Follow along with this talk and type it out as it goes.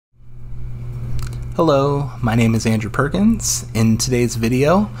Hello, my name is Andrew Perkins. In today's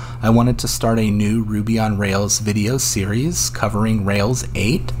video, I wanted to start a new Ruby on Rails video series covering Rails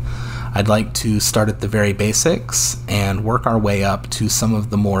 8. I'd like to start at the very basics and work our way up to some of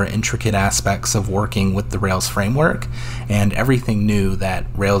the more intricate aspects of working with the Rails framework and everything new that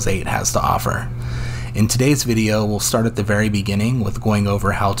Rails 8 has to offer. In today's video, we'll start at the very beginning with going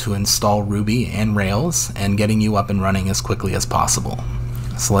over how to install Ruby and Rails and getting you up and running as quickly as possible.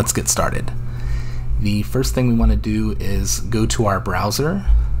 So let's get started. The first thing we want to do is go to our browser,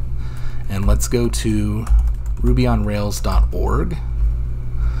 and let's go to rubyonrails.org.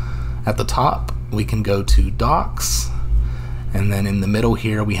 At the top, we can go to Docs, and then in the middle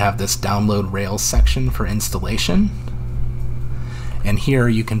here we have this Download Rails section for installation. And here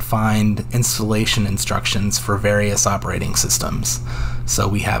you can find installation instructions for various operating systems. So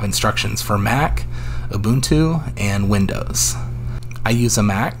we have instructions for Mac, Ubuntu, and Windows. I use a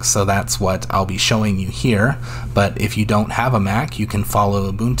Mac, so that's what I'll be showing you here, but if you don't have a Mac, you can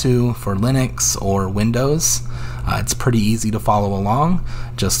follow Ubuntu for Linux or Windows. It's pretty easy to follow along.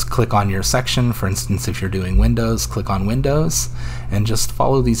 Just click on your section. For instance, if you're doing Windows, click on Windows, and just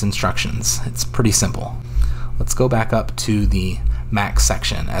follow these instructions. It's pretty simple. Let's go back up to the Mac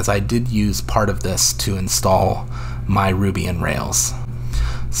section, as I did use part of this to install my Ruby and Rails.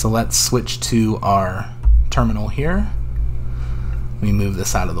 So let's switch to our terminal here. Let me move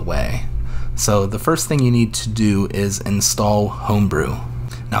this out of the way. So the first thing you need to do is install Homebrew.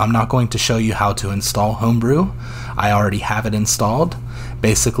 Now I'm not going to show you how to install Homebrew. I already have it installed.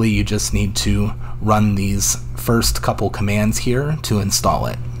 Basically you just need to run these first couple commands here to install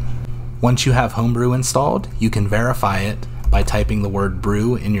it. Once you have Homebrew installed, you can verify it by typing the word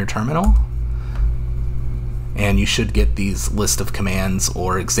brew in your terminal, and you should get these list of commands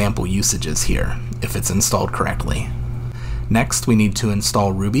or example usages here if it's installed correctly. Next, we need to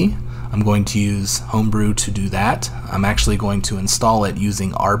install Ruby. I'm going to use Homebrew to do that. I'm actually going to install it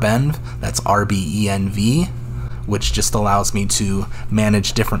using rbenv, that's R-B-E-N-V, which just allows me to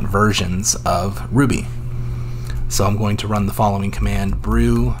manage different versions of Ruby. So I'm going to run the following command: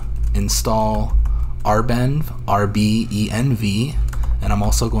 brew install rbenv, R-B-E-N-V, and I'm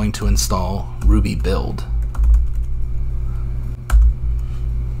also going to install Ruby build.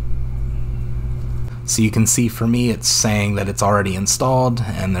 So you can see for me it's saying that it's already installed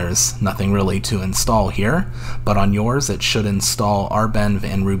and there's nothing really to install here, but on yours it should install rbenv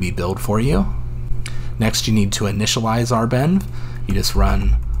and Ruby build for you. Next you need to initialize rbenv. You just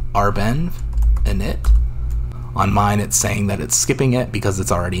run rbenv init. On mine it's saying that it's skipping it because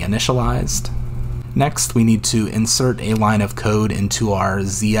it's already initialized. Next we need to insert a line of code into our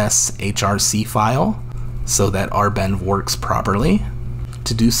ZSHRC file so that rbenv works properly.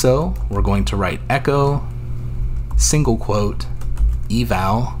 To do so, we're going to write echo single quote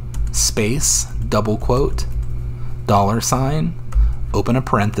eval space double quote $, open a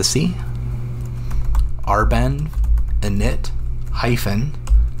parenthesis, rbenv init hyphen,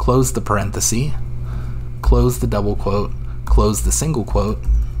 close the parenthesis, close the double quote, close the single quote,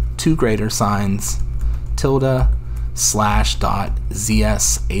 two greater signs, tilde slash dot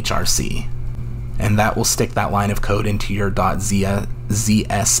ZSHRC. And that will stick that line of code into your .zshrc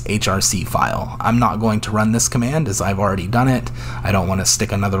file. I'm not going to run this command as I've already done it. I don't want to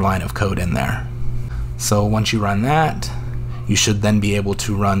stick another line of code in there. So once you run that, you should then be able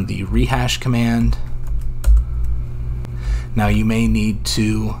to run the rehash command. Now you may need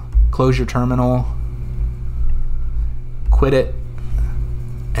to close your terminal, quit it,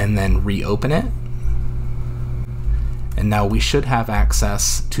 and then reopen it. And now we should have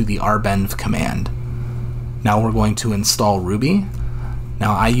access to the rbenv command. Now we're going to install Ruby.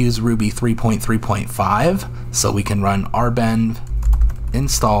 Now I use Ruby 3.3.5, so we can run rbenv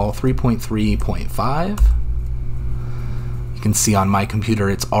install 3.3.5. You can see on my computer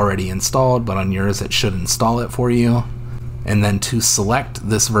it's already installed, but on yours it should install it for you. And then to select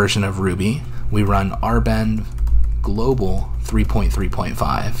this version of Ruby, we run rbenv global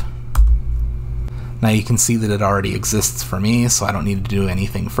 3.3.5. Now you can see that it already exists for me, so I don't need to do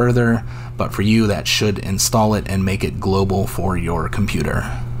anything further, but for you that should install it and make it global for your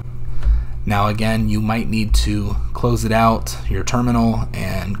computer. Now again, you might need to close it out, your terminal,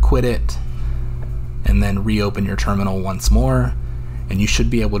 and quit it, and then reopen your terminal once more, and you should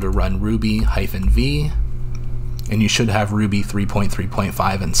be able to run ruby-v, and you should have Ruby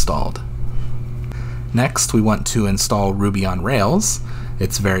 3.3.5 installed. Next, we want to install Ruby on Rails.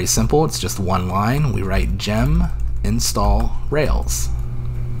 It's very simple, it's just one line. We write gem install Rails.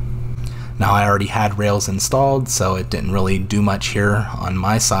 Now I already had Rails installed, so it didn't really do much here on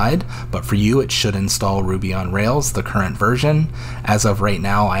my side, but for you it should install Ruby on Rails, the current version. As of right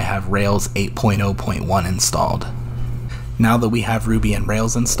now, I have Rails 8.0.1 installed. Now that we have Ruby and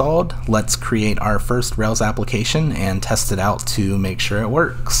Rails installed, let's create our first Rails application and test it out to make sure it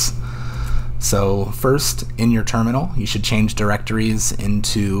works. So first, in your terminal, you should change directories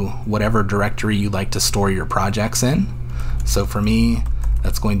into whatever directory you like to store your projects in. So for me,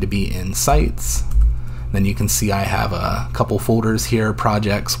 that's going to be in Sites. Then you can see I have a couple folders here,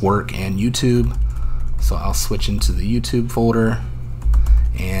 Projects, Work, and YouTube. So I'll switch into the YouTube folder,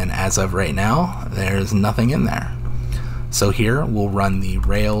 and as of right now, there's nothing in there. So here we'll run the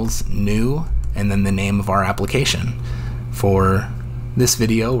Rails new and then the name of our application. For this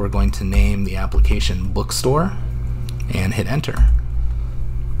video, we're going to name the application Bookstore and hit enter.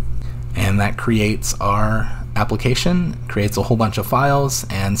 And that creates our application, creates a whole bunch of files,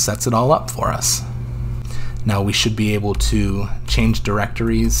 and sets it all up for us. Now we should be able to change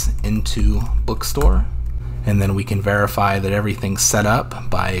directories into Bookstore, and then we can verify that everything's set up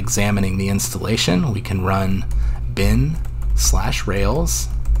by examining the installation. We can run bin/Rails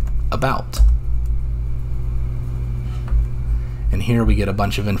about. And here we get a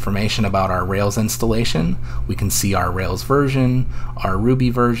bunch of information about our Rails installation. We can see our Rails version, our Ruby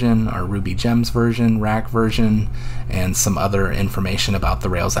version, our Ruby Gems version, Rack version, and some other information about the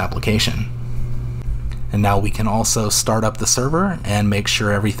Rails application. And now we can also start up the server and make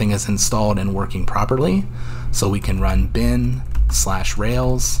sure everything is installed and working properly. So we can run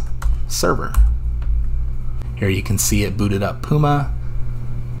bin/Rails server. Here you can see it booted up Puma,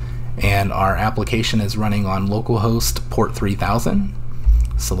 and our application is running on localhost port 3000.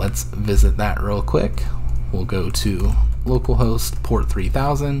 So let's visit that real quick. We'll go to localhost port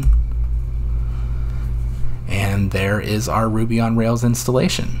 3000, and there is our Ruby on Rails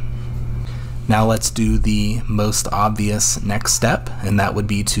installation. Now let's do the most obvious next step, and that would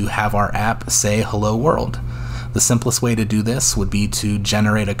be to have our app say hello world. The simplest way to do this would be to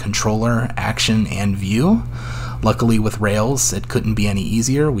generate a controller, action, and view. Luckily with Rails, it couldn't be any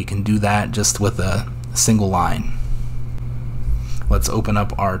easier. We can do that just with a single line. Let's open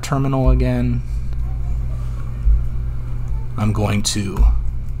up our terminal again. I'm going to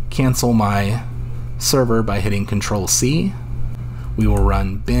cancel my server by hitting Control-C. We will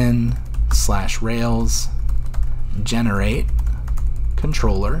run bin/Rails generate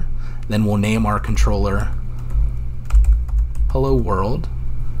controller. Then we'll name our controller hello world,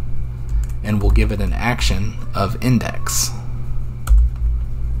 and we'll give it an action of index.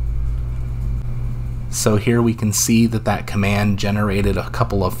 So here we can see that that command generated a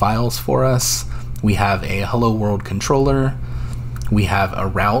couple of files for us. We have a hello world controller, we have a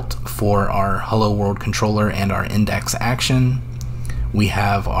route for our hello world controller and our index action, we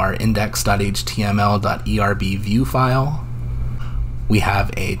have our index.html.erb view file, we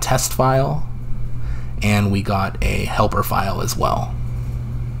have a test file, and we got a helper file as well.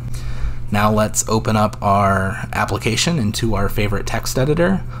 Now let's open up our application into our favorite text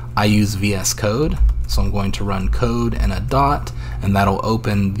editor. I use VS Code, so I'm going to run code and a dot, and that'll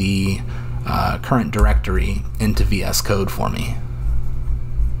open the current directory into VS Code for me.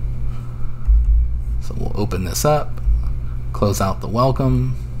 So we'll open this up, close out the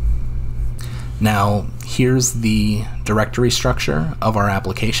welcome. Now here's the directory structure of our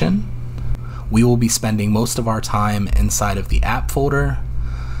application. We will be spending most of our time inside of the app folder,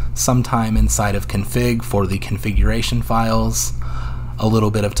 some time inside of config for the configuration files, a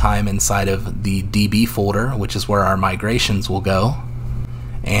little bit of time inside of the DB folder, which is where our migrations will go,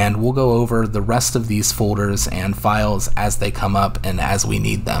 and we'll go over the rest of these folders and files as they come up and as we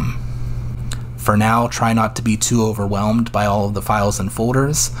need them. For now, try not to be too overwhelmed by all of the files and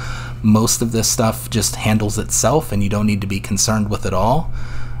folders. Most of this stuff just handles itself and you don't need to be concerned with it all.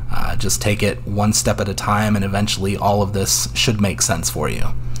 Just take it one step at a time, and eventually all of this should make sense for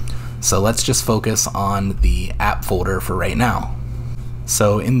you. So let's just focus on the app folder for right now.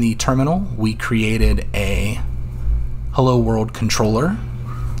 So in the terminal, we created a hello world controller.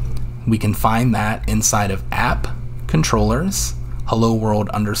 We can find that inside of app controllers hello world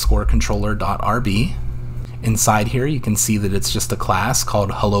 _controller.rb. Inside here you can see that it's just a class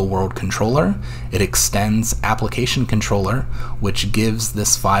called hello world controller. It extends application controller, which gives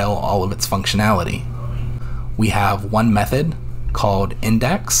this file all of its functionality. We have one method called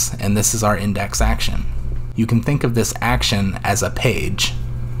index, and this is our index action. You can think of this action as a page.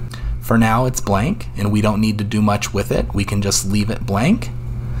 For now it's blank and we don't need to do much with it. We can just leave it blank,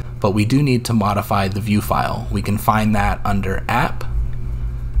 but we do need to modify the view file. We can find that under app,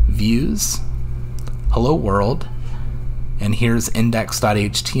 views, hello world, and here's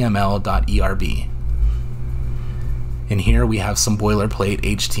index.html.erb. In here we have some boilerplate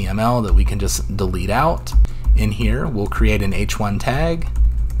HTML that we can just delete out. In here we'll create an h1 tag,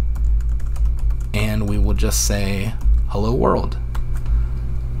 and we will just say hello world.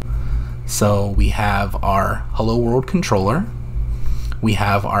 So we have our hello world controller, we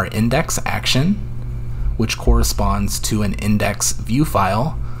have our index action, which corresponds to an index view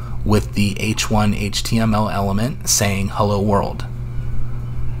file with the h1 HTML element saying hello world.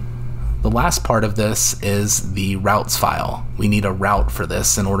 The last part of this is the routes file. We need a route for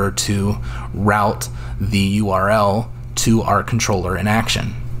this in order to route the URL to our controller in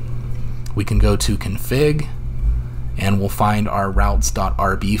action. We can go to config and we'll find our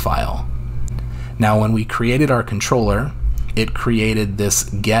routes.rb file. Now when we created our controller, it created this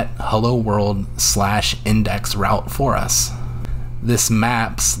get hello world /index route for us. This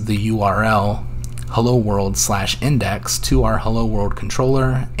maps the URL hello world /index to our hello world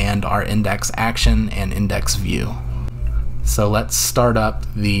controller and our index action and index view. So let's start up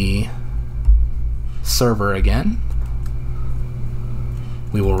the server again.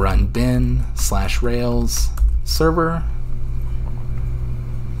 We will run bin/rails server,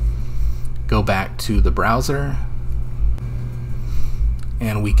 go back to the browser,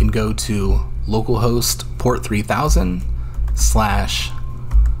 and we can go to localhost port 3000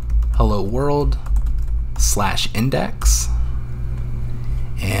 /hello world /index,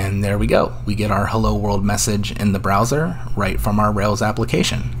 and there we go. We get our hello world message in the browser right from our Rails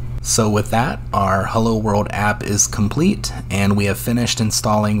application. So with that, our hello world app is complete and we have finished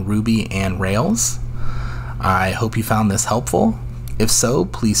installing Ruby and Rails. I hope you found this helpful. If so,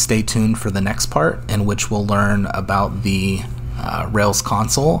 please stay tuned for the next part, in which we'll learn about the Rails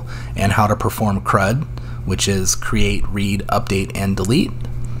console and how to perform CRUD, which is create, read, update, and delete.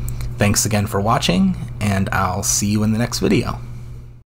 Thanks again for watching, and I'll see you in the next video.